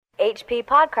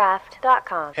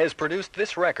hppodcraft.com has produced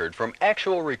this record from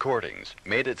actual recordings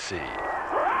made at sea.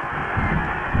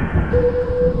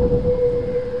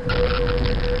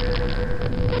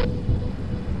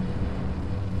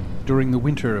 During the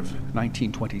winter of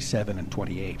 1927 and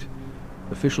 28,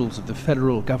 officials of the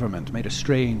federal government made a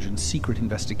strange and secret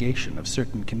investigation of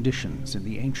certain conditions in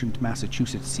the ancient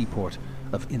Massachusetts seaport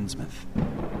of Innsmouth.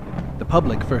 The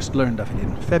public first learned of it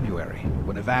in February,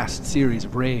 when a vast series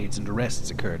of raids and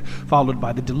arrests occurred, followed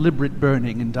by the deliberate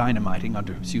burning and dynamiting,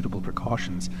 under suitable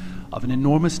precautions, of an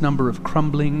enormous number of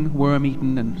crumbling,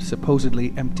 worm-eaten, and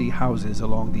supposedly empty houses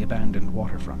along the abandoned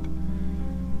waterfront.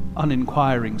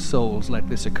 Uninquiring souls let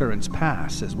this occurrence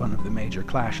pass as one of the major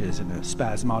clashes in a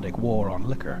spasmodic war on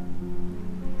liquor.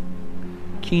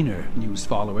 Keener news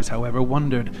followers, however,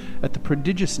 wondered at the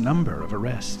prodigious number of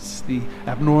arrests, the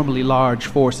abnormally large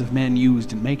force of men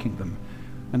used in making them,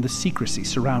 and the secrecy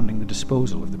surrounding the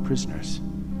disposal of the prisoners.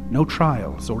 No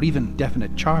trials or even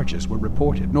definite charges were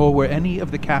reported, nor were any of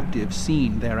the captives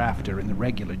seen thereafter in the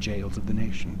regular jails of the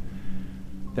nation.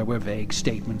 There were vague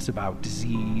statements about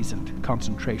disease and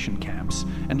concentration camps,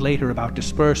 and later about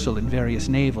dispersal in various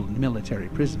naval and military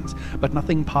prisons, but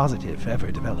nothing positive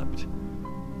ever developed.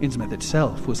 Innsmouth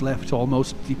itself was left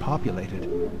almost depopulated,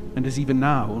 and is even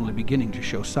now only beginning to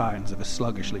show signs of a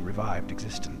sluggishly revived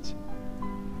existence.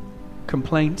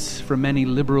 Complaints from many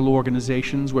liberal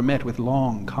organizations were met with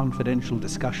long, confidential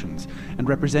discussions, and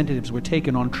representatives were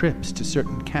taken on trips to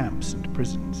certain camps and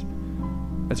prisons.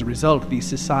 As a result, these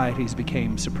societies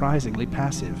became surprisingly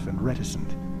passive and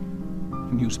reticent.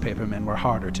 Newspapermen were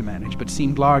harder to manage, but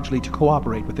seemed largely to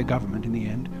cooperate with the government in the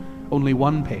end. Only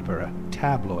one paper, a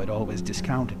tabloid always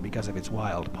discounted because of its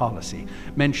wild policy,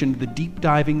 mentioned the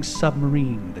deep-diving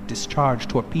submarine that discharged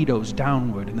torpedoes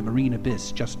downward in the marine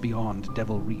abyss just beyond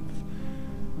Devil Reef.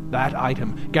 That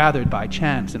item, gathered by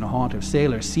chance in a haunt of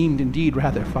sailors, seemed indeed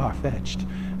rather far-fetched,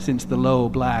 since the low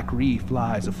black reef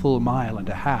lies a full mile and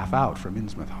a half out from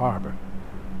Innsmouth harbor.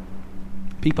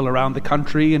 People around the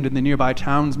country and in the nearby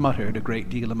towns muttered a great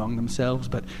deal among themselves,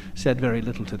 but said very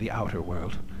little to the outer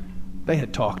world. They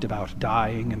had talked about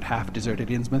dying and half-deserted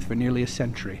Innsmouth for nearly a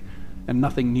century, and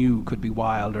nothing new could be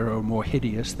wilder or more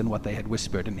hideous than what they had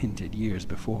whispered and hinted years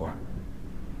before.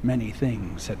 Many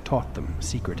things had taught them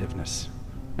secretiveness,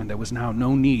 and there was now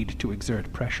no need to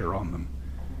exert pressure on them.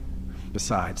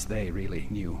 Besides, they really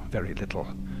knew very little,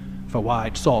 for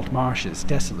wide salt marshes,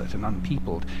 desolate and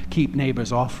unpeopled, keep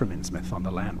neighbors off from Innsmouth on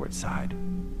the landward side.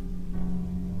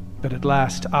 But at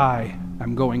last I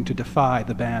am going to defy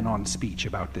the ban on speech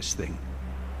about this thing.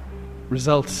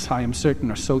 Results, I am certain,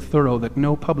 are so thorough that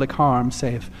no public harm,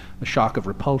 save the shock of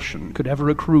repulsion, could ever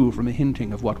accrue from a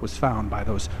hinting of what was found by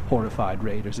those horrified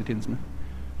raiders at Innsmouth.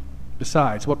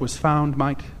 Besides, what was found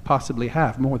might possibly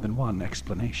have more than one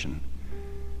explanation.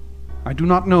 I do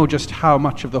not know just how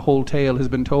much of the whole tale has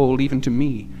been told, even to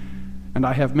me, and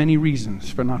I have many reasons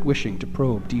for not wishing to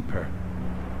probe deeper.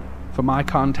 For my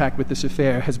contact with this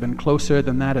affair has been closer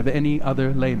than that of any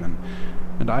other layman,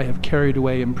 and I have carried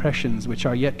away impressions which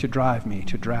are yet to drive me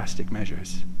to drastic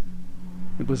measures.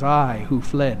 It was I who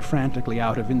fled frantically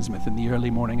out of Innsmouth in the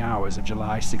early morning hours of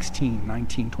July 16,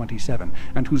 1927,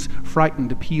 and whose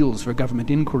frightened appeals for government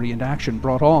inquiry and action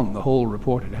brought on the whole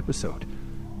reported episode.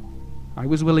 I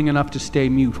was willing enough to stay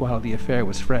mute while the affair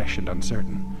was fresh and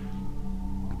uncertain.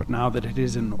 But now that it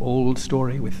is an old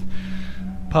story with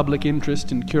public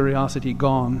interest and curiosity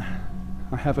gone,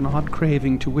 I have an odd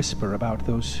craving to whisper about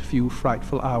those few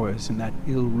frightful hours in that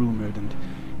ill-rumored and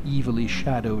evilly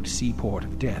shadowed seaport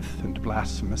of death and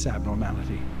blasphemous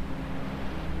abnormality.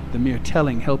 The mere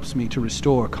telling helps me to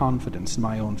restore confidence in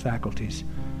my own faculties,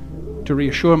 to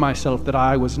reassure myself that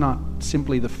I was not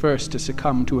simply the first to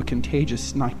succumb to a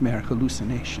contagious nightmare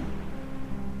hallucination.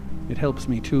 It helps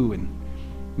me, too, in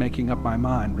making up my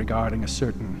mind regarding a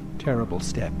certain terrible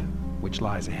step which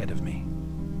lies ahead of me.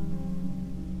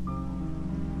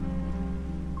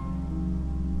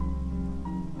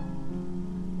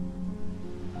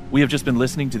 We have just been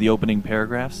listening to the opening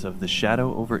paragraphs of The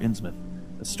Shadow Over Innsmouth,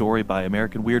 a story by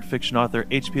American weird fiction author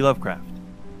H.P. Lovecraft.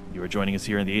 You are joining us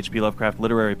here in the H.P. Lovecraft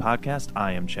Literary Podcast.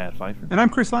 I am Chad Pfeiffer. And I'm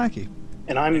Chris Lackey.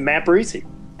 And I'm Matt Parisi.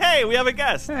 Hey, we have a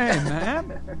guest! Hey, Matt.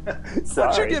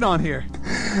 Sorry. How'd you get on here?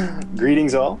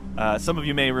 Greetings, all. Some of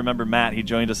you may remember Matt. He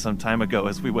joined us some time ago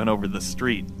as we went over the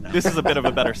street. This is a bit of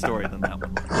a better story than that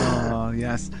one. Oh,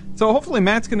 yes. So hopefully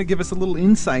Matt's going to give us a little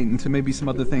insight into maybe some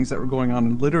other things that were going on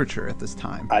in literature at this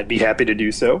time. I'd be happy to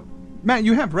do so. Matt,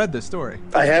 you have read this story.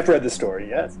 I have read the story,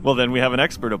 yes. Well, then we have an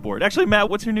expert aboard. Actually,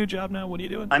 Matt, what's your new job now? What are you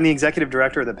doing? I'm the executive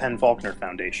director of the Penn Faulkner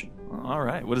Foundation. All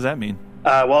right. What does that mean?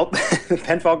 Well, the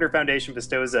Penn Faulkner Foundation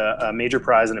bestows a major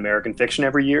prize in American fiction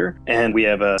every year, and we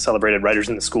have a celebrated Writers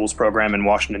in the Schools program in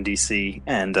Washington, D.C.,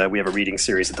 and we have a reading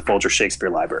series at the Folger Shakespeare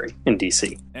Library in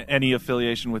D.C. Any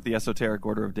affiliation with the Esoteric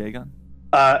Order of Dagon?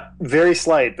 Very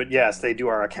slight, but yes, they do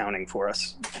our accounting for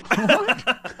us.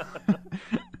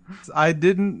 I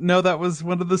didn't know that was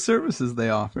one of the services they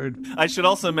offered. I should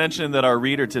also mention that our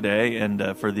reader today,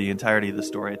 and for the entirety of the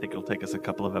story, I think it'll take us a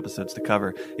couple of episodes to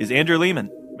cover, is Andrew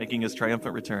Lehman, making his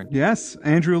triumphant return. Yes,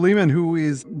 Andrew Lehman, who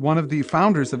is one of the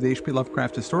founders of the H.P.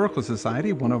 Lovecraft Historical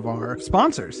Society, one of our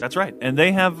sponsors. That's right. And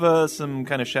they have some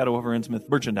kind of Shadow Over Innsmouth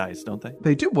merchandise, don't they?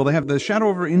 They do. Well, they have the Shadow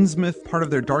Over Innsmouth, part of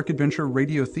their Dark Adventure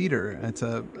radio theater. It's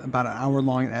about an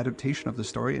hour-long adaptation of the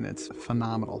story, and it's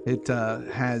phenomenal. It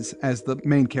has, as the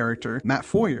main character, Matt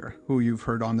Foyer, who you've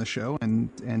heard on the show and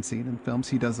seen in films.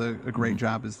 He does a great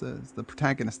job as the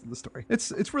protagonist of the story.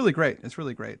 It's really great. It's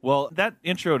really great. Well, that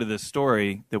intro to this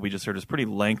story that we just heard is pretty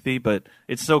lengthy, but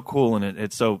it's so cool, and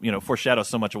it's so, foreshadows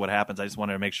so much of what happens. I just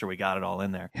wanted to make sure we got it all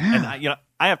in there. Yeah. And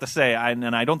I have to say,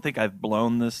 and I don't think I've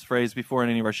blown this phrase before in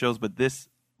any of our shows, but this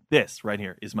right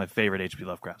here is my favorite H.P.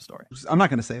 Lovecraft story. I'm not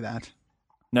going to say that.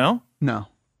 No? No.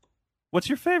 What's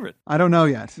your favorite? I don't know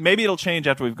yet. Maybe it'll change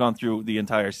after we've gone through the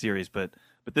entire series, but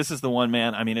this is the one,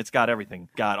 man. I mean, it's got everything.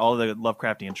 Got all the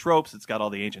Lovecraftian tropes. It's got all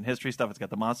the ancient history stuff. It's got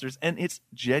the monsters, and it's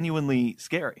genuinely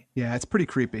scary. Yeah, it's pretty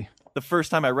creepy. The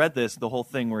first time I read this, the whole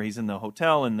thing where he's in the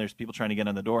hotel and there's people trying to get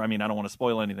in the door. I mean, I don't want to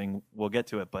spoil anything. We'll get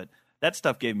to it, but that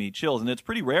stuff gave me chills, and it's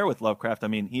pretty rare with Lovecraft. I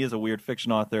mean, he is a weird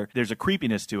fiction author. There's a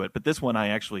creepiness to it, but this one I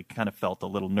actually kind of felt a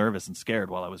little nervous and scared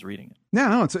while I was reading it. Yeah,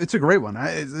 no, it's a great one.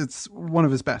 It's one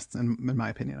of his best, in my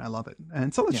opinion. I love it.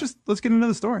 And so let's get into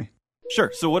the story.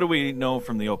 Sure. So what do we know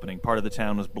from the opening? Part of the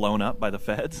town was blown up by the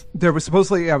feds? There was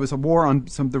supposedly, it was a war on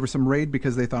there was some raid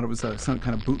because they thought it was some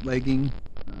kind of bootlegging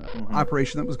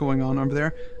operation that was going on over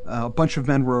there. A bunch of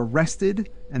men were arrested,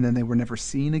 and then they were never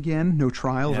seen again. No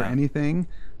trials or anything.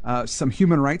 Some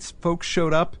human rights folks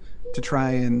showed up to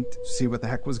try and see what the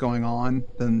heck was going on.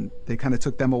 Then they kind of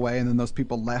took them away, and then those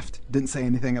people left. Didn't say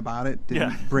anything about it.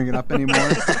 Didn't bring it up anymore.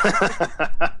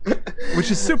 Which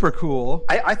is super cool.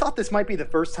 I thought this might be the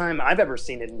first time I've ever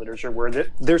seen it in literature where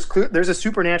there's a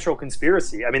supernatural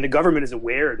conspiracy. I mean, the government is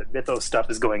aware that mythos stuff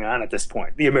is going on at this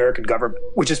point, the American government,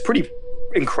 which is pretty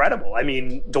incredible. I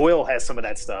mean, Doyle has some of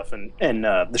that stuff and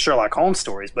the Sherlock Holmes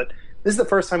stories, but this is the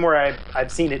first time where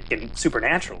I've seen it in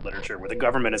supernatural literature where the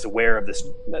government is aware of this.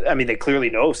 I mean, they clearly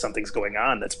know something's going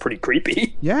on that's pretty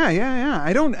creepy. Yeah.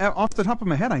 I don't, off the top of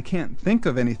my head, I can't think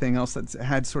of anything else that's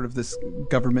had sort of this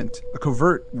government, a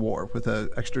covert war with a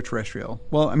extraterrestrial.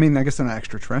 Well, I mean, I guess they're not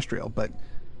extraterrestrial, but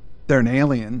they're an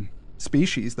alien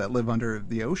species that live under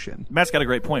the ocean. Matt's got a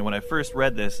great point. When I first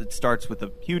read this, it starts with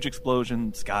a huge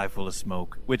explosion, sky full of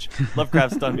smoke, which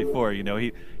Lovecraft's done before.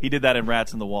 He did that in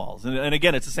Rats in the Walls. And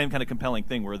again, it's the same kind of compelling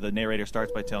thing where the narrator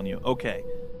starts by telling you, okay,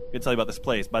 I'm going to tell you about this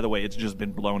place. By the way, it's just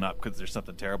been blown up because there's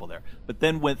something terrible there. But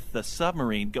then with the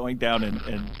submarine going down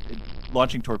and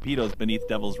launching torpedoes beneath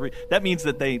Devil's Reef, that means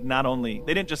that they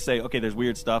didn't just say, okay, there's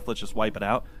weird stuff, let's just wipe it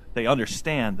out. They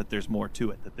understand that there's more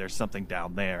to it, that there's something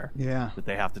down there that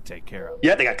they have to take care of.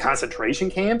 Yeah, they got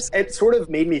concentration camps. It sort of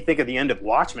made me think of the end of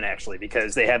Watchmen, actually,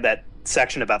 because they had that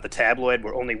section about the tabloid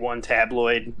where only one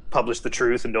tabloid published the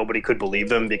truth and nobody could believe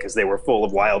them because they were full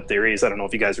of wild theories. I don't know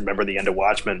if you guys remember the end of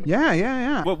Watchmen.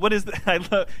 Yeah. What is the, I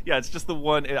love, it's just the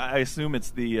one, I assume it's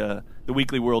the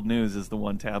Weekly World News is the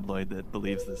one tabloid that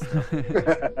believes this stuff.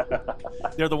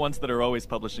 They're the ones that are always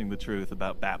publishing the truth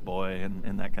about Bat Boy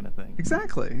and that kind of thing.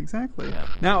 Exactly. Yeah.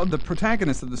 Now, the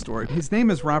protagonist of the story, his name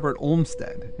is Robert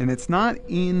Olmsted, and it's not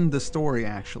in the story,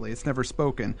 actually. It's never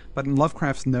spoken, but in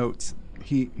Lovecraft's notes,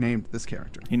 he named this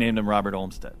character. He named him Robert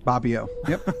Olmsted. Bobby O.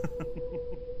 Yep.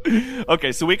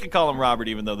 Okay, so we can call him Robert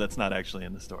even though that's not actually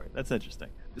in the story. That's interesting.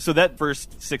 So that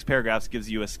first 6 paragraphs gives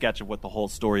you a sketch of what the whole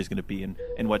story is going to be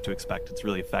and what to expect. It's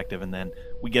really effective. And then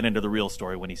we get into the real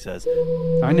story when he says,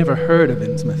 I never heard of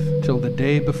Innsmouth till the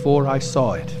day before I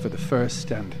saw it for the first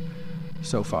and,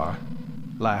 so far,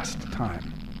 last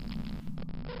time.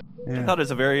 I thought it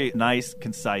was a very nice,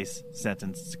 concise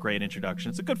sentence. It's a great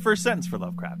introduction. It's a good first sentence for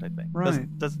Lovecraft, I think. Right.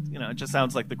 It just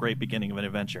sounds like the great beginning of an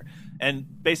adventure. And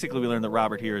basically we learn that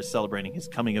Robert here is celebrating his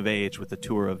coming of age with a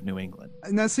tour of New England.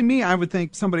 Now, see, me, I would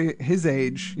think somebody his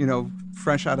age,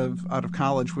 fresh out of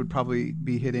college would probably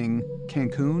be hitting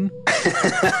Cancun.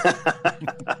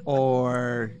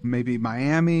 Or maybe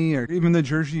Miami or even the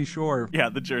Jersey Shore. Yeah,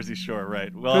 the Jersey Shore,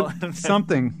 right. Well,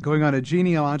 something going on a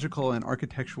genealogical and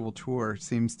architectural tour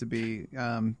seems to be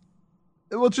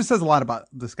Well, it just says a lot about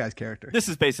this guy's character. This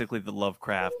is basically the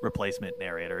Lovecraft replacement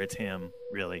narrator. It's him,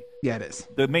 really. Yeah, it is.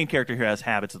 The main character here has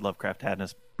habits that Lovecraft had in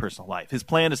his personal life. His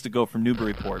plan is to go from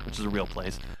Newburyport, which is a real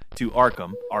place, to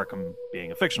Arkham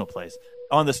being a fictional place.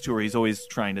 On this tour, he's always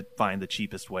trying to find the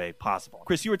cheapest way possible.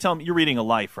 Chris, you were telling me you're reading a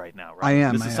life right now, right? I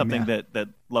am. This is something that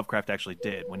Lovecraft actually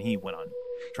did when he went on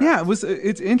Yeah, travels.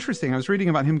 it's interesting. I was reading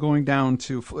about him going down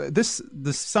to this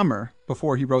summer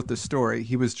before he wrote this story.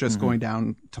 He was just going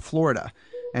down to Florida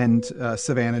and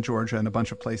Savannah, Georgia, and a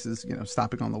bunch of places,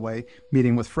 stopping on the way,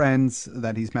 meeting with friends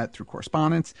that he's met through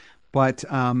correspondence. But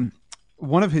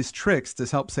one of his tricks to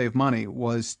help save money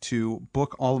was to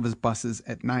book all of his buses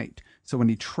at night. So when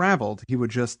he traveled, he would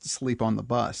just sleep on the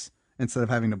bus instead of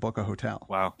having to book a hotel.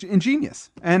 Wow. Ingenious.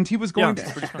 And he was going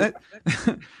that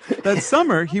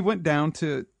summer, he went down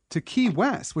to Key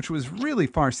West, which was really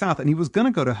far south. And he was going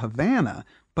to go to Havana,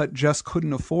 but just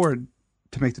couldn't afford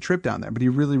to make the trip down there. But he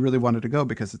really, really wanted to go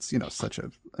because it's, such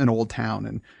an old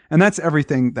town. And that's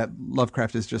everything that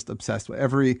Lovecraft is just obsessed with.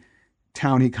 Every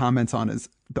town he comments on is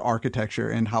the architecture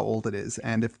and how old it is.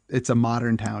 And if it's a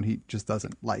modern town, he just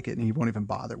doesn't like it and he won't even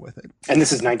bother with it. And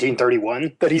this is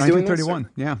 1931 that he's doing this? 1931,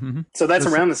 yeah. Mm-hmm. So that's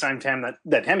around the same time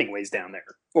that Hemingway's down there,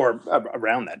 or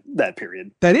around that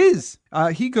period. That is.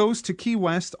 He goes to Key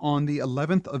West on the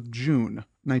 11th of June,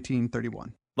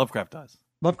 1931. Lovecraft does.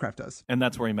 And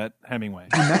that's where he met Hemingway.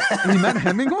 He met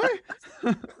Hemingway?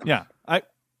 Yeah.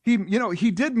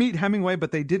 He did meet Hemingway,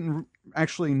 but they didn't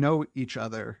actually know each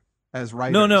other as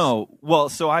writers. No. Well,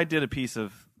 so I did a piece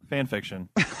of fan fiction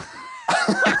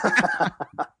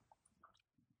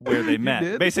where they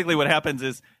met. Basically what happens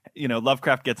is,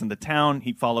 Lovecraft gets into town.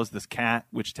 He follows this cat,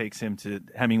 which takes him to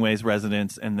Hemingway's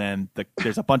residence. And then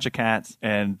there's a bunch of cats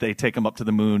and they take him up to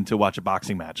the moon to watch a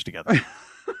boxing match together.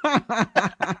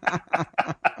 I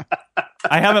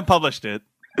haven't published it.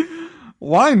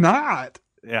 Why not?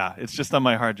 Yeah, it's just on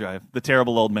my hard drive. The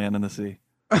Terrible Old Man in the Sea.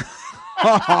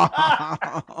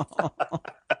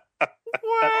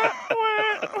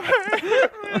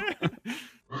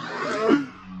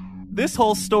 This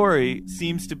whole story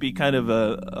seems to be kind of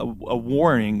a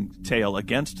warning tale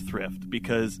against thrift,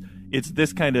 because it's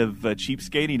this kind of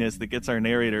cheapskatiness that gets our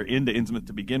narrator into Innsmouth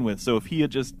to begin with. So if he had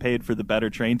just paid for the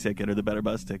better train ticket or the better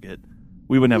bus ticket,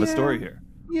 we wouldn't have a story here.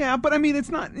 Yeah, but I mean, it's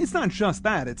not just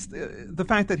that. It's the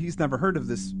fact that he's never heard of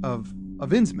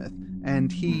Innsmouth,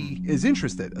 and he is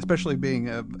interested, especially being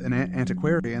an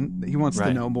antiquarian. He wants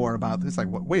to know more about this. Like,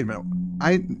 wait a minute,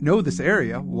 I know this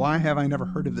area. Why have I never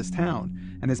heard of this town?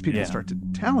 And as people start to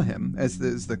tell him, as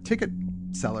the ticket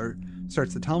seller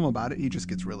starts to tell him about it, he just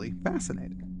gets really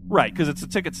fascinated. Right, because it's a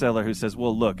ticket seller who says,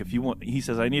 well, look, if you want, he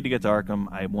says, I need to get to Arkham.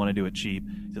 I want to do it cheap.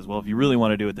 He says, well, if you really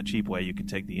want to do it the cheap way, you can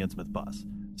take the Innsmouth bus.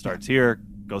 Starts here,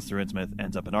 goes through Innsmouth,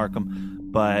 ends up in Arkham.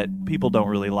 But people don't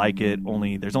really like it.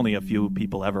 There's only a few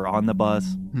people ever on the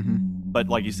bus. Mm-hmm. But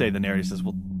like you say, the narrator says,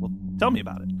 well, tell me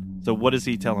about it. So what does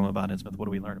he tell him about Innsmouth? What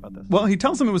do we learn about this? Well, he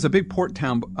tells him it was a big port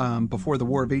town before the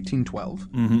War of 1812.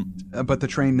 Mm-hmm. But the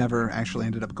train never actually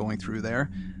ended up going through there.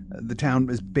 The town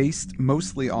is based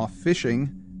mostly off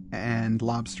fishing and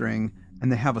lobstering,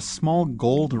 and they have a small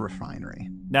gold refinery.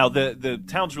 Now, the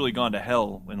town's really gone to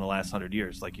hell in the last 100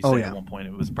 years. Like you said, at one point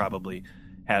it was probably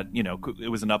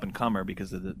it was an up-and-comer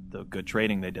because of the good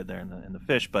trading they did there in the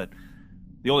fish. But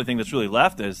the only thing that's really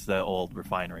left is the old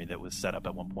refinery that was set up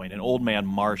at one point. And Old Man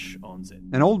Marsh owns it.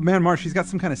 And Old Man Marsh, he's got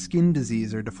some kind of skin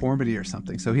disease or deformity or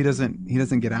something, so he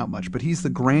doesn't get out much. But he's the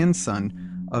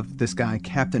grandson of this guy,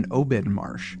 Captain Obed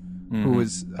Marsh, who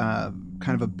was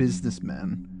kind of a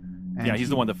businessman. And he's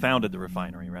the one that founded the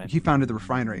refinery, right? He founded the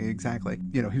refinery, exactly.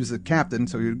 He was a captain,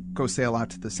 so he would go sail out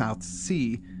to the South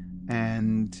Sea,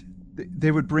 and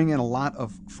they would bring in a lot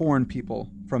of foreign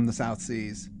people from the South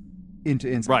Seas into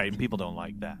Innsmouth. Right, and people don't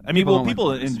like that. I mean,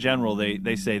 people in general,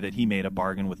 they say that he made a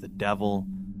bargain with the devil.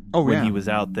 When he was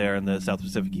out there in the South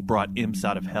Pacific. He brought imps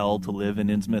out of hell to live in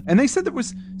Innsmouth. And they said there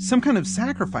was some kind of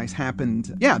sacrifice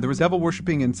happened. Yeah, there was devil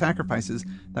worshipping and sacrifices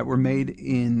that were made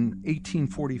in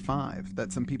 1845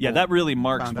 that some people that really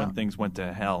marks when things went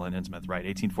to hell in Innsmouth, right?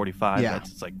 1845,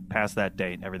 it's like past that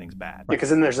date, everything's bad. Because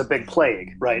then there's a big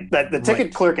plague, right? That the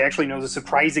ticket clerk actually knows a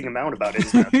surprising amount about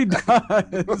Innsmouth. He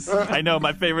does. I know,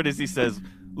 my favorite is he says,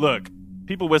 look,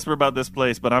 people whisper about this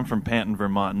place, but I'm from Panton,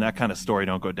 Vermont, and that kind of story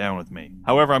don't go down with me.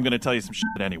 However, I'm going to tell you some shit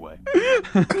anyway.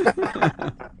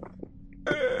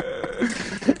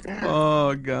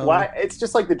 Oh, God. Why? It's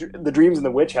just like the dreams in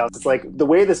the witch house. It's like the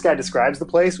way this guy describes the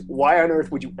place, why on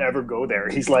earth would you ever go there?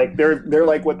 He's like, they're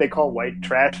like what they call white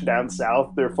trash down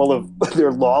south. They're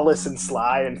lawless and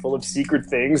sly and full of secret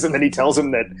things. And then he tells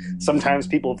him that sometimes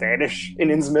people vanish in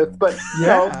Innsmouth. But,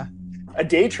 A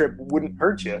day trip wouldn't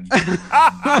hurt you.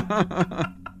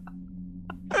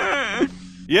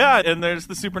 Yeah, and there's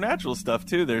the supernatural stuff,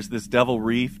 too. There's this Devil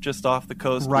Reef just off the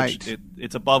coast. Right. Which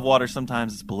it's above water.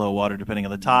 Sometimes it's below water, depending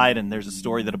on the tide. And there's a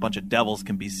story that a bunch of devils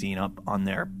can be seen up on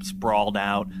there, sprawled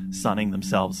out, sunning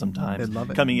themselves sometimes. They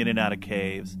love it. Coming in and out of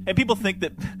caves. And people think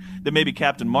that maybe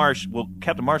Captain Marsh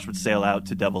would sail out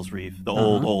to Devil's Reef, the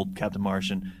old Captain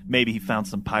Marsh, and maybe he found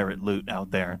some pirate loot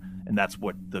out there. And that's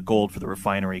what the gold for the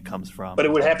refinery comes from. But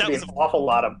it would have to be an awful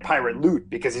lot of pirate loot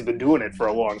because he's been doing it for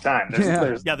a long time.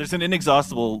 There's an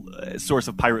inexhaustible source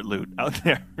of pirate loot out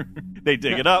there. They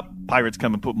dig it up. Pirates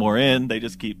come and put more in. They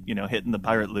just keep, hitting the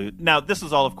pirate loot. Now, this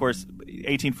was all, of course,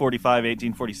 1845,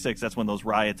 1846. That's when those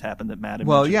riots happened that Matt had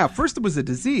mentioned. Yeah. First, it was a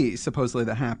disease supposedly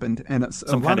that happened, and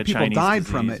a lot of people Chinese died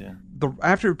disease, from it. yeah.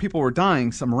 After people were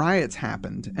dying, some riots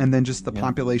happened, and then just the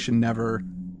population never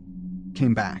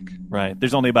came back. Right.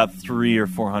 There's only about 300 or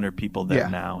 400 people there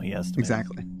now, he estimates.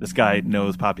 Exactly. This guy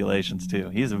knows populations, too.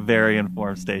 He's a very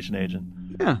informed station agent.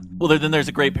 Yeah. Well, then there's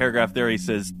a great paragraph there. He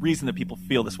says, reason that people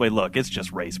feel this way, look, it's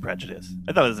just race prejudice.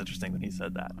 I thought it was interesting when he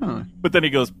said that. Huh. But then he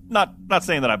goes, not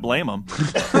saying that I blame him.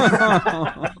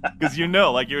 Because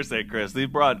like you were saying, Chris,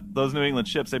 those New England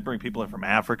ships, they bring people in from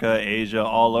Africa, Asia,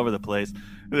 all over the place.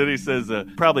 And then he says,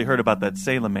 probably heard about that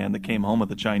Salem man that came home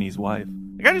with a Chinese wife.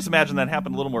 I can just imagine that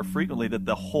happened a little more frequently, that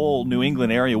the whole New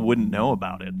England area wouldn't know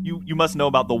about it. You must know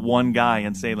about the one guy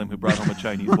in Salem who brought home a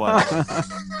Chinese wife.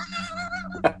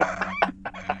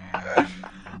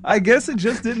 I guess it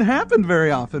just didn't happen very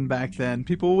often back then.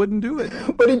 People wouldn't do it.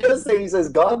 But he says,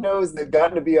 God knows they've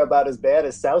gotten to be about as bad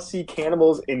as South Sea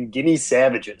cannibals and Guinea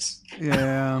savages.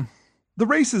 Yeah. The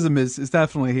racism is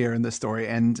definitely here in this story,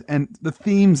 and the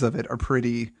themes of it are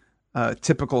pretty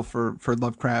typical for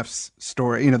Lovecraft's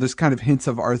story. There's kind of hints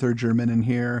of Arthur German in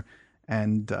here,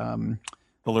 and the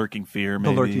lurking fear,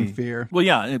 maybe. The lurking fear. Well,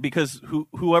 yeah, because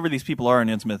whoever these people are in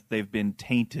Innsmouth, they've been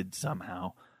tainted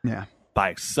somehow. Yeah.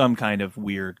 By some kind of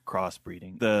weird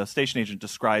crossbreeding. The station agent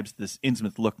describes this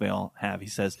Innsmouth look they all have. He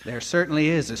says, there certainly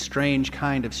is a strange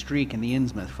kind of streak in the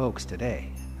Innsmouth folks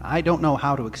today. I don't know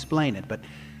how to explain it, but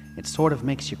it sort of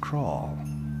makes you crawl.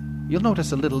 You'll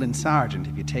notice a little in Sargent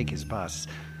if you take his bus.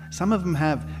 Some of them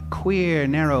have queer,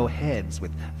 narrow heads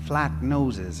with flat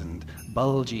noses and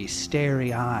bulgy,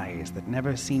 starey eyes that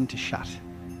never seem to shut.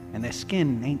 And their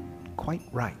skin ain't quite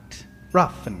right.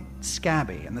 Rough and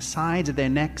scabby, and the sides of their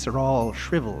necks are all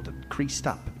shriveled and creased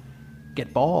up.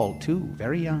 Get bald, too,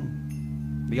 very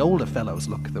young. The older fellows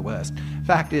look the worst.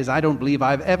 Fact is, I don't believe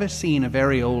I've ever seen a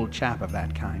very old chap of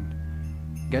that kind.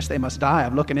 Guess they must die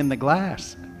of looking in the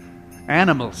glass.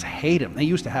 Animals hate 'em. They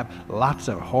used to have lots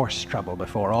of horse trouble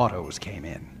before autos came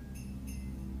in.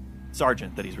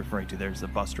 Sergeant that he's referring to, there's a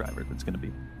bus driver that's going to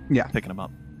be picking him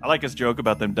up. I like his joke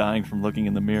about them dying from looking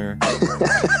in the mirror.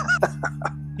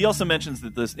 He also mentions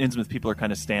that the Innsmouth people are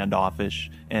kind of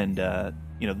standoffish, and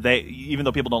they, even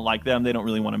though people don't like them, they don't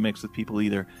really want to mix with people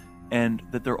either, and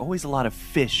that there are always a lot of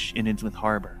fish in Innsmouth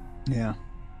Harbor. Yeah.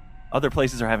 Other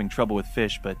places are having trouble with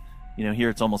fish, but here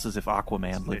it's almost as if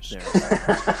Aquaman lived there.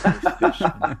 There's fish.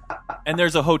 And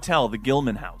there's a hotel, the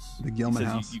Gilman House. The Gilman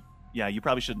House. You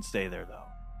probably shouldn't stay there, though.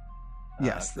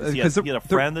 Yes. He had a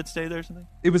friend that stayed there or something?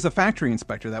 It was a factory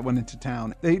inspector that went into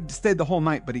town. They stayed the whole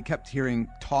night, but he kept hearing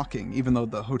talking. Even though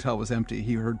the hotel was empty,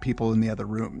 he heard people in the other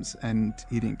rooms, and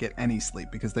he didn't get any sleep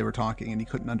because they were talking, and he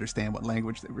couldn't understand what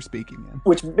language they were speaking in.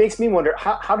 Which makes me wonder,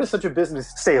 how does such a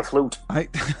business stay afloat?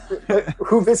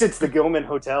 Who visits the Gilman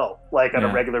Hotel, on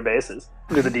a regular basis?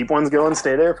 Do the deep ones go and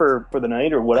stay there for the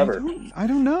night or whatever? I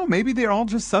don't know. Maybe they're all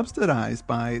just subsidized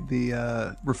by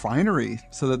the refinery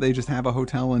so that they just have a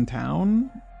hotel in town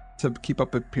to keep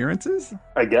up appearances?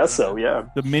 I guess so, yeah.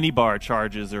 The minibar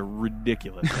charges are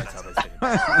ridiculous. That's how they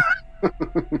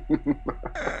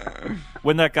stay.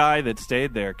 When that guy that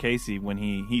stayed there, Casey, when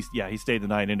he stayed the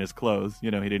night in his clothes, he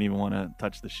didn't even want to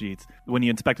touch the sheets. When he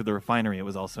inspected the refinery, it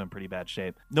was also in pretty bad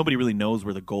shape. Nobody really knows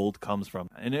where the gold comes from.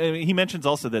 And he mentions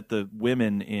also that the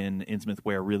women in Innsmouth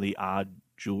wear really odd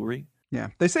jewelry. Yeah,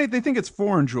 they think it's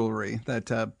foreign jewelry that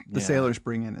the sailors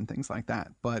bring in and things like that.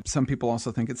 But some people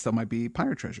also think it still might be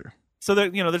pirate treasure. So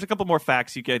there's a couple more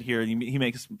facts you get here. He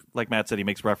makes, like Matt said, he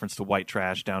makes reference to white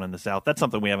trash down in the South. That's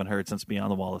something we haven't heard since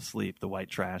Beyond the Wall of Sleep, the white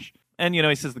trash. And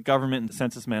he says the government and the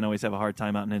census men always have a hard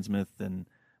time out in Innsmouth. And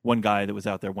one guy that was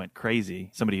out there went crazy.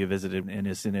 Somebody who visited and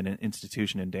is in an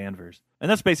institution in Danvers.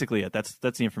 And that's basically it. That's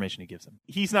the information he gives him.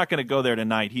 He's not going to go there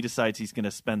tonight. He decides he's going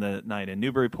to spend the night in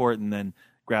Newburyport and then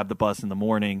grab the bus in the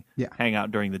morning, hang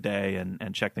out during the day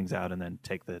and check things out, and then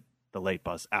take the late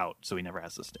bus out so he never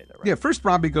has to stay there. Right? Yeah, first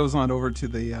Robbie goes on over to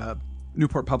the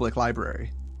Newport Public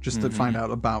Library just to find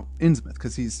out about Innsmouth,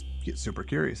 because he's super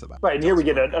curious about it. Right, and here we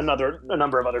get a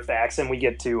number of other facts, and we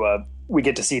get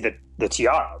to see the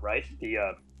tiara, right?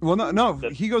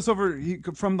 He goes over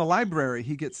from the library.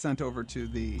 He gets sent over to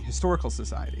the historical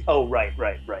society. Oh, right.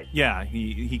 Yeah,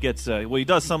 he gets he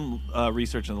does some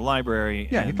research in the library.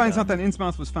 Yeah, and he finds out that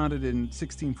Innsmouth was founded in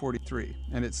 1643,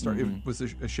 and it was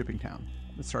a shipping town.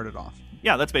 It started off.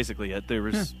 Yeah, that's basically it. There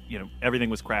was, everything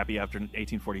was crappy after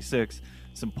 1846.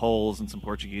 Some Poles and some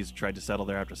Portuguese tried to settle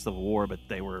there after the Civil War, but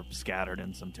they were scattered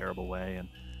in some terrible way, and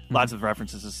lots of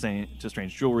references to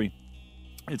strange jewelry.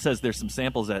 It says there's some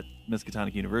samples at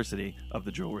Miskatonic University of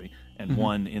the jewelry, and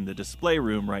one in the display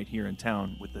room right here in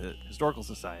town with the Historical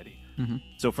Society.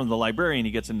 So from the librarian,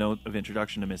 he gets a note of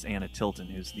introduction to Miss Anna Tilton,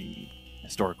 who's the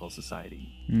Historical Society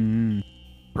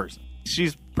person.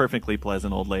 She's perfectly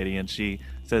pleasant old lady, and she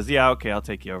says, yeah, okay, I'll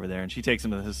take you over there. And she takes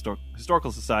him to the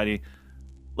Historical Society,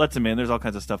 lets him in. There's all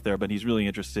kinds of stuff there, but he's really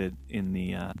interested in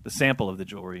the sample of the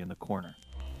jewelry in the corner.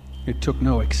 It took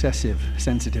no excessive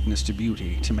sensitiveness to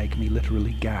beauty to make me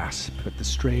literally gasp at the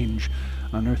strange,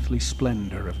 unearthly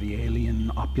splendor of the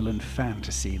alien, opulent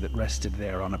fantasy that rested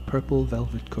there on a purple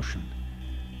velvet cushion.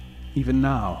 Even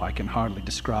now, I can hardly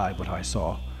describe what I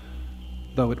saw,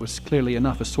 though it was clearly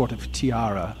enough a sort of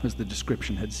tiara, as the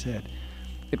description had said.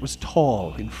 It was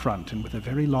tall in front and with a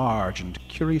very large and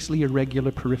curiously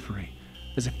irregular periphery,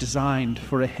 as if designed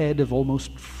for a head of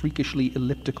almost freakishly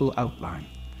elliptical outline.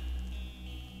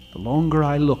 The longer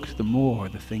I looked, the more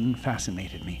the thing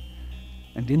fascinated me.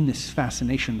 And in this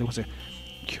fascination there was a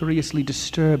curiously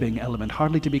disturbing element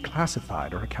hardly to be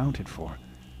classified or accounted for.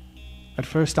 At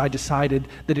first I decided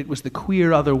that it was the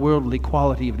queer otherworldly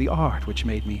quality of the art which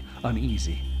made me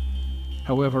uneasy.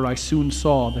 However, I soon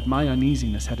saw that my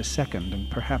uneasiness had a second and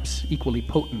perhaps equally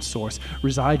potent source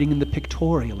residing in the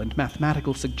pictorial and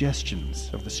mathematical suggestions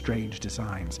of the strange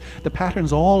designs. The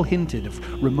patterns all hinted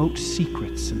of remote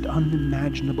secrets and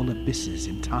unimaginable abysses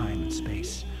in time and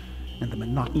space, and the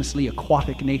monotonously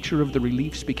aquatic nature of the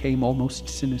reliefs became almost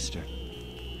sinister.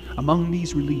 Among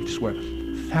these reliefs were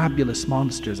fabulous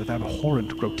monsters of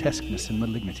abhorrent grotesqueness and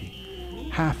malignity,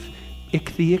 half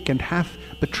ichthyic and half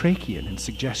batrachian in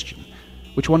suggestion,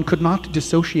 which one could not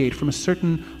dissociate from a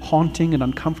certain haunting and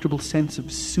uncomfortable sense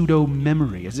of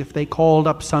pseudo-memory, as if they called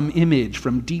up some image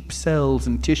from deep cells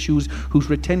and tissues whose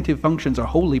retentive functions are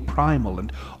wholly primal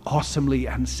and awesomely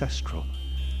ancestral.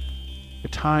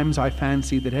 At times I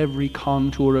fancied that every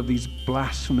contour of these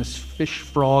blasphemous fish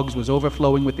frogs was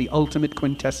overflowing with the ultimate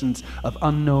quintessence of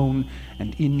unknown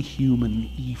and inhuman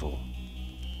evil.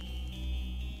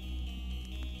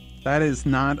 That is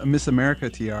not a Miss America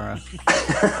tiara.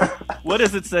 What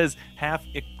does it says? Half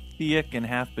ichthyic and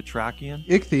half batrachian?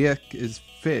 Ichthyic is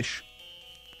fish.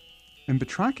 And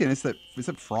batrachian, is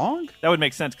that frog? That would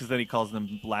make sense because then he calls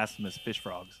them blasphemous fish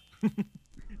frogs.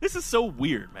 This is so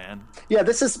weird, man. Yeah,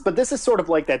 this is sort of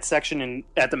like that section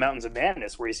at the Mountains of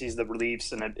Madness where he sees the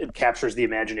reliefs and it captures the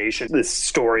imagination, this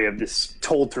story of this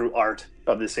told through art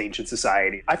of this ancient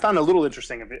society. I found a little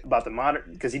interesting about the modern,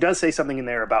 because he does say something in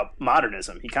there about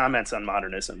modernism. He comments on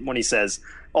modernism when he says,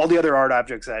 all the other art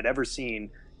objects I had ever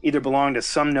seen either belonged to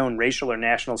some known racial or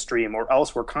national stream or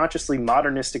else were consciously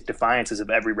modernistic defiances of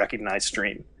every recognized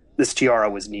stream. This tiara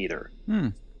was neither.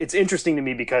 It's interesting to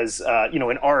me because,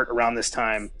 in art around this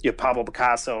time, you have Pablo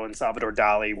Picasso and Salvador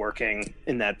Dali working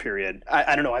in that period.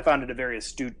 I don't know, I found it a very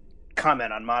astute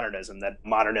comment on modernism, that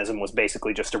modernism was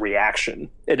basically just a reaction,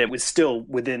 and it was still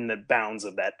within the bounds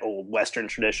of that old Western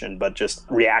tradition, but just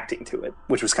reacting to it,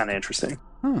 which was kind of interesting.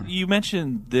 You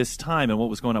mentioned this time and what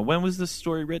was going on. When was this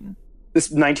story written? This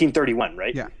 1931,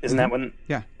 right? Yeah. Isn't that when?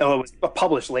 Yeah. Oh, it was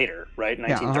published later, right?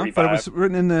 1935. But it was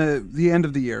written in the end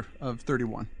of the year of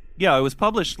 31. Yeah, it was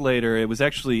published later. It was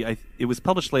actually, it was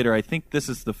published later. I think this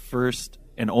is the first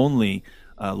and only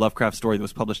Lovecraft story that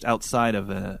was published outside of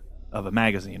a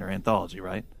magazine or anthology,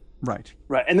 right? Right.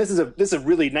 And this is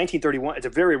really 1931. It's a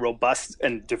very robust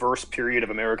and diverse period of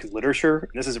American literature.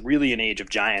 This is really an age of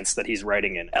giants that he's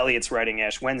writing in. Eliot's writing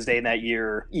Ash Wednesday that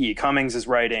year. E. Cummings is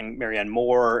writing Marianne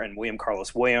Moore and William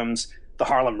Carlos Williams. The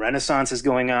Harlem Renaissance is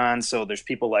going on, so there's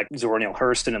people like Zora Neale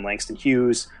Hurston and Langston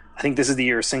Hughes. I think this is the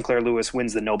year Sinclair Lewis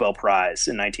wins the Nobel Prize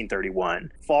in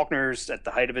 1931. Faulkner's at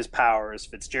the height of his powers.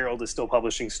 Fitzgerald is still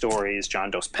publishing stories.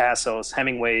 John Dos Passos.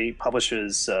 Hemingway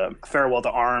publishes Farewell to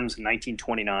Arms in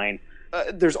 1929.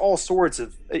 There's all sorts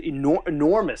of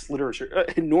enormous literature,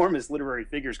 enormous literary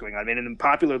figures going on. I mean, in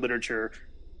popular literature,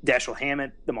 Dashiell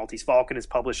Hammett, The Maltese Falcon is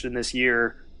published in this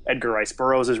year. Edgar Rice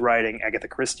Burroughs is writing. Agatha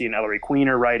Christie and Ellery Queen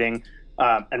are writing.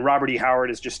 And Robert E.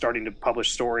 Howard is just starting to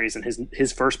publish stories, and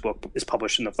his first book is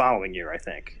published in the following year, I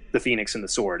think. The Phoenix and the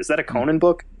Sword. Is that a Conan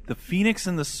book? The Phoenix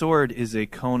and the Sword is a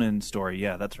Conan story.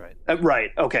 Yeah, that's right.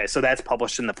 Right. Okay. So that's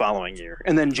published in the following year.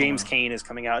 And then James Cain is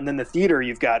coming out. And then the theater,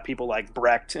 you've got people like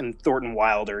Brecht and Thornton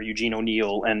Wilder, Eugene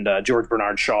O'Neill, and George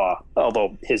Bernard Shaw,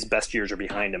 although his best years are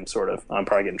behind him, sort of. I'm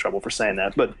probably getting in trouble for saying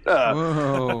that. But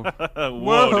Whoa.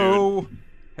 Whoa, dude.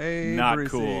 Hey, Not Brucey.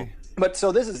 cool. But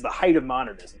so this is the height of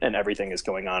modernism, and everything is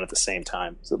going on at the same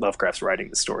time. So Lovecraft's writing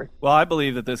the story. Well, I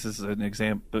believe that this is an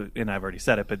example, and I've already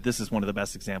said it, but this is one of the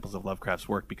best examples of Lovecraft's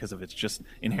work because of its just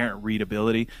inherent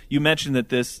readability. You mentioned that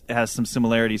this has some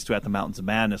similarities to At the Mountains of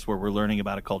Madness, where we're learning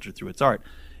about a culture through its art.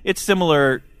 It's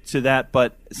similar to that,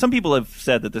 but some people have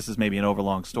said that this is maybe an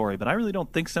overlong story, but I really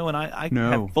don't think so, and I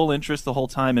had full interest the whole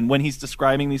time. And when he's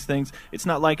describing these things, it's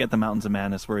not like At the Mountains of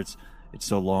Madness, where it's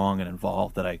so long and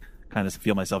involved that I kind of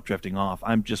feel myself drifting off.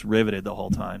 I'm just riveted the whole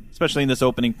time, especially in this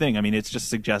opening thing. I mean, it's just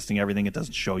suggesting everything. It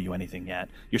doesn't show you anything yet.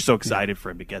 You're so excited for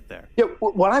him to get there. Yeah,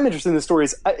 what I'm interested in the story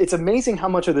is it's amazing how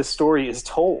much of this story is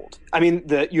told. I mean,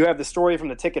 you have the story from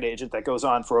the ticket agent that goes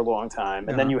on for a long time,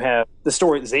 and then you have the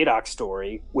story, Zadok's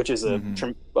story, which is a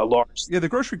large... Yeah, the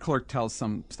grocery clerk tells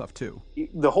some stuff too.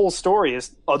 The whole story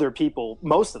is other people,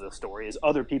 most of the story is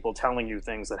other people telling you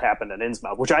things that happened at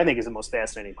Innsmouth, which I think is the most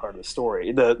fascinating part of the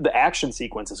story. The action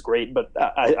sequence is great, but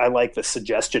I like the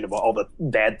suggestion of all the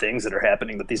bad things that are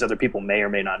happening that these other people may or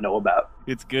may not know about.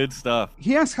 It's good stuff.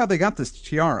 He asks how they got this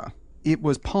tiara. It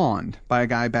was pawned by a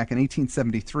guy back in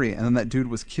 1873, and then that dude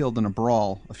was killed in a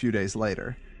brawl a few days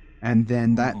later. And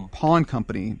then that pawn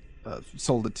company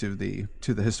sold it to the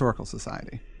Historical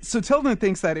Society. So Tilden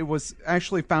thinks that it was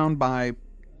actually found by...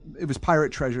 It was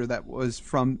pirate treasure that was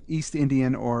from East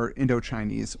Indian or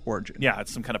Indo-Chinese origin. Yeah,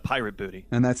 it's some kind of pirate booty.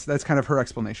 And that's kind of her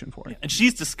explanation for it. Yeah. And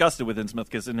she's disgusted with Innsmouth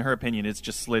because, in her opinion, it's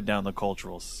just slid down the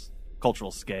cultural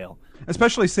scale.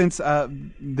 Especially since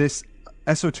this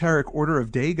esoteric Order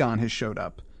of Dagon has showed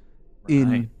up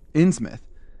in Innsmouth.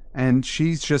 And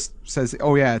she just says,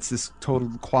 oh yeah, it's this total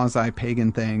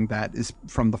quasi-pagan thing that is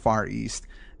from the Far East.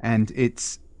 And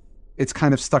it's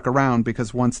kind of stuck around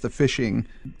because once the fishing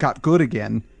got good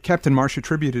again, Captain Marsh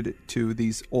attributed it to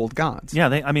these old gods. Yeah,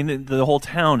 the whole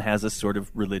town has a sort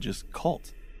of religious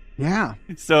cult. Yeah.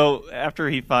 So after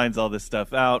he finds all this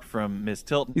stuff out from Miss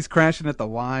Tilton... He's crashing at the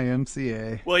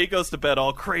YMCA. Well, he goes to bed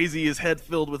all crazy, his head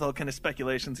filled with all kind of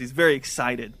speculations. He's very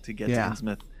excited to get to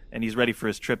Innsmouth, and he's ready for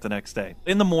his trip the next day.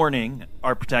 In the morning,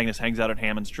 our protagonist hangs out at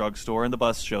Hammond's drugstore, and the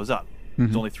bus shows up.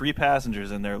 There's only 3 passengers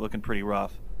in there looking pretty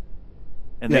rough.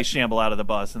 And they shamble out of the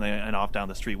bus and off down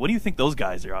the street. What do you think those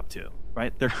guys are up to?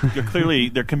 Right? They're clearly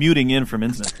they're commuting in from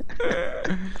Innsmouth.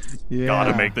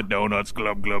 Gotta make the donuts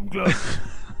glub glub glub.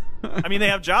 I mean, they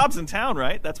have jobs in town,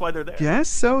 right? That's why they're there. Yes,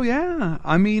 so yeah.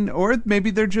 I mean, or maybe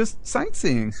they're just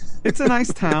sightseeing. It's a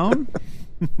nice town.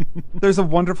 There's a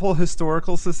wonderful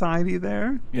historical society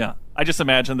there. Yeah. I just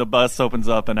imagine the bus opens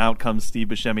up and out comes Steve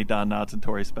Buscemi, Don Knotts, and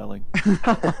Tori Spelling.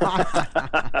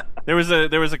 There was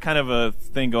a kind of a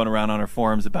thing going around on our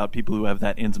forums about people who have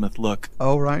that Innsmouth look.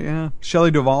 Oh, right, yeah. Shelley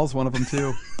Duvall's one of them,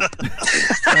 too.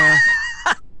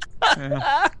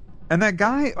 Yeah. And that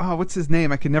guy, what's his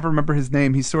name? I can never remember his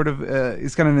name. He's sort of,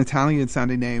 he's got an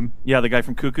Italian-sounding name. Yeah, the guy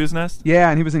from Cuckoo's Nest?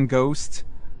 Yeah, and he was in Ghost.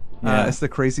 As the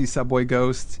crazy subway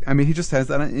ghost. I mean, he just has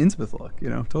that Innsmouth look,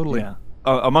 totally. Yeah.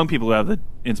 Among people who have the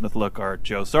Innsmouth look are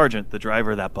Joe Sargent, the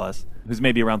driver of that bus, who's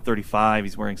maybe around 35.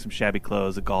 He's wearing some shabby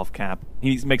clothes, a golf cap.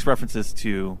 He makes references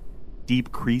to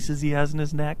deep creases he has in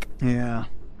his neck. Yeah,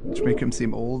 which make him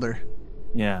seem older.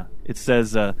 Yeah. It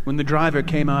says... When the driver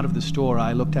came out of the store,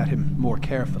 I looked at him more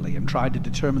carefully and tried to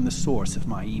determine the source of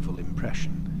my evil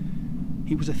impression.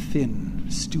 He was a thin,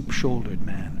 stoop-shouldered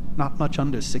man, not much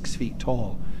under 6 feet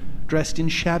tall, dressed in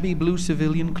shabby blue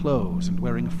civilian clothes and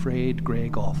wearing a frayed gray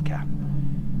golf cap.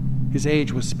 His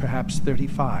age was perhaps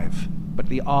 35, but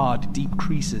the odd, deep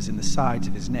creases in the sides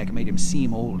of his neck made him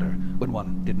seem older when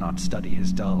one did not study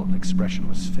his dull,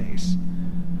 expressionless face.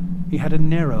 He had a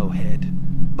narrow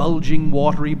head, bulging,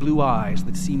 watery blue eyes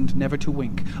that seemed never to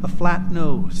wink, a flat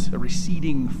nose, a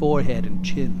receding forehead and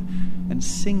chin, and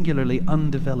singularly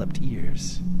undeveloped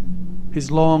ears. His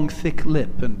long, thick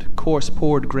lip and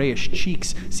coarse-pored grayish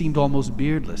cheeks seemed almost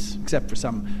beardless, except for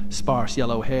some sparse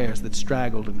yellow hairs that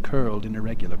straggled and curled in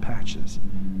irregular patches.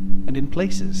 And in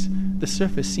places, the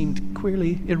surface seemed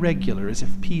queerly irregular, as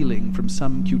if peeling from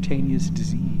some cutaneous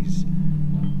disease.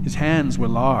 His hands were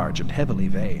large and heavily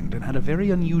veined, and had a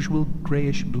very unusual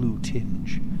grayish-blue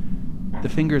tinge. The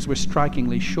fingers were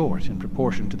strikingly short in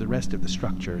proportion to the rest of the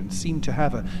structure, and seemed to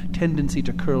have a tendency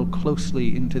to curl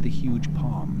closely into the huge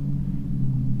palm.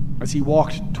 As he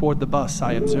walked toward the bus,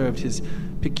 I observed his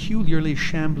peculiarly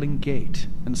shambling gait,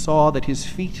 and saw that his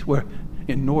feet were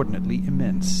inordinately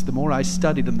immense. The more I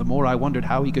studied them, the more I wondered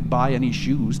how he could buy any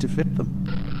shoes to fit them.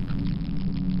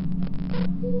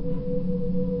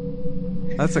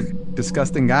 That's a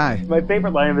disgusting guy. My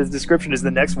favorite line of his description is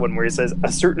the next one where he says,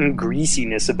 "A certain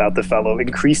greasiness about the fellow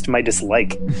increased my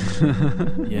dislike."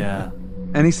 Yeah.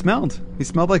 And he smelled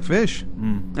like fish.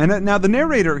 And now the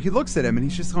narrator, he looks at him and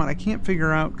he's just going, I can't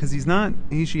figure out, because he's not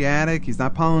Asiatic, he's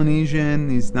not Polynesian,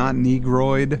 he's not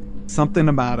Negroid. Something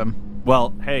about him.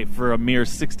 Well, hey, for a mere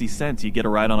 60 cents, you get a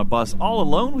ride on a bus all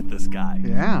alone with this guy.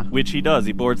 Yeah. Which he does.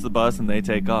 He boards the bus and they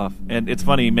take off. And it's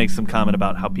funny, he makes some comment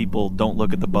about how people don't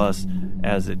look at the bus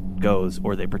as it goes,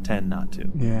 or they pretend not to.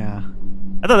 Yeah.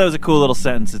 I thought that was a cool little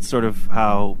sentence. It's sort of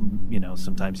how,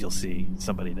 sometimes you'll see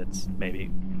somebody that's maybe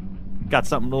got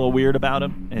something a little weird about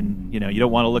him, and, you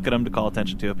don't want to look at him to call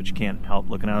attention to it, but you can't help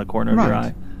looking out of the corner of your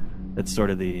eye. That's sort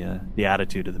of the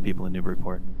attitude of the people in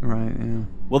Newburyport. Right, yeah.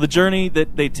 Well, the journey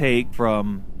that they take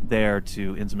from there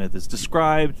to Innsmouth is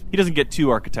described. He doesn't get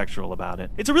too architectural about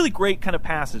it. It's a really great kind of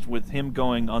passage with him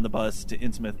going on the bus to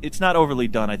Innsmouth. It's not overly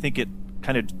done. I think it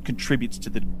kind of contributes to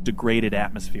the degraded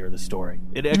atmosphere of the story.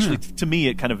 It actually, to me,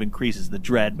 it kind of increases the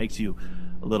dread, makes you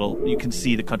a little, you can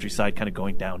see the countryside kind of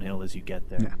going downhill as you get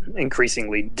there. Yeah.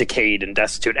 Increasingly decayed and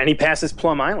destitute. And he passes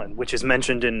Plum Island, which is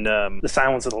mentioned in The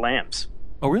Silence of the Lambs.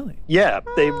 Oh, really? Yeah,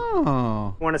 they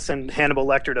Oh. want to send Hannibal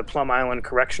Lecter to Plum Island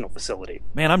Correctional Facility.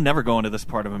 Man, I'm never going to this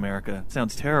part of America. It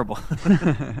sounds terrible.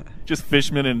 Just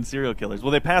fishermen and serial killers.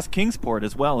 Well, they pass Kingsport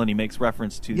as well, and he makes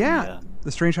reference to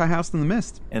the Strange High House in the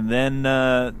Mist. And then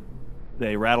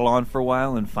they rattle on for a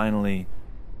while, and finally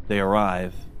they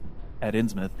arrive at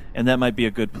Innsmouth. And that might be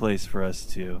a good place for us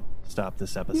to stop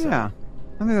this episode. Yeah,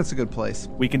 I think that's a good place.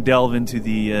 We can delve into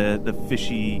the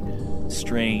fishy,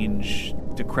 strange,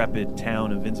 decrepit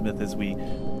town of Innsmouth as we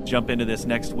jump into this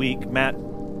next week. Matt,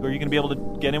 are you going to be able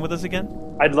to get in with us again?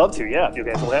 I'd love to, yeah, if you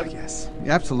guys will have. Yes,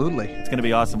 absolutely. It's going to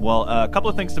be awesome. Well, a couple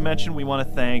of things to mention. We want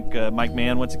to thank Mike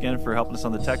Mann once again for helping us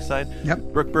on the tech side. Yep.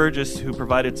 Brooke Burgess, who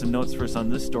provided some notes for us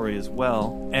on this story as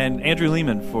well. And Andrew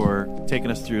Lehman for taking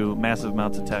us through massive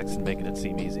amounts of text and making it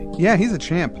seem easy. Yeah, he's a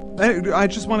champ. I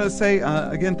just want to say,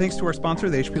 again, thanks to our sponsor,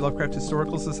 the H.P. Lovecraft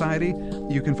Historical Society.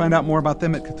 You can find out more about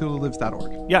them at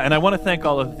CthulhuLives.org. Yeah, and I want to thank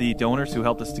all of the donors who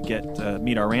helped us to get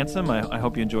Meet Our Ransom. I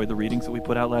hope you enjoyed the readings that we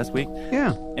put out last week.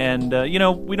 Yeah. And,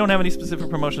 we don't have any specific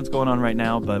promotions going on right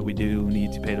now, but we do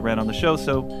need to pay the rent on the show,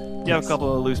 so if you have a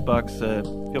couple of loose bucks,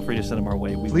 feel free to send them our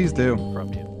way. Please do.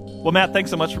 From you. Well, Matt, thanks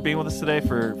so much for being with us today,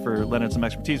 for lending some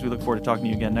expertise. We look forward to talking to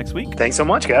you again next week. Thanks so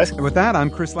much, guys. And with that, I'm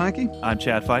Chris Lackey. I'm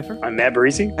Chad Pfeiffer. I'm Matt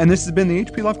Barisi. And this has been the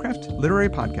H.P. Lovecraft Literary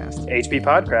Podcast.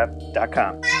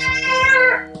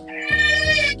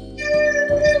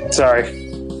 hppodcraft.com. Sorry.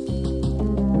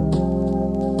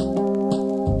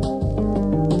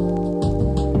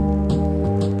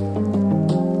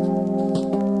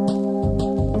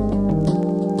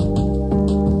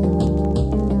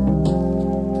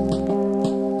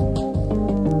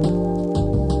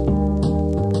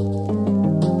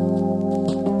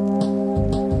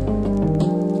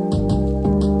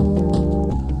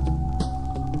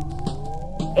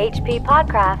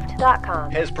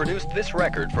 hppodcraft.com has produced this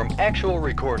record from actual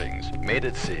recordings made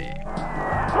at sea.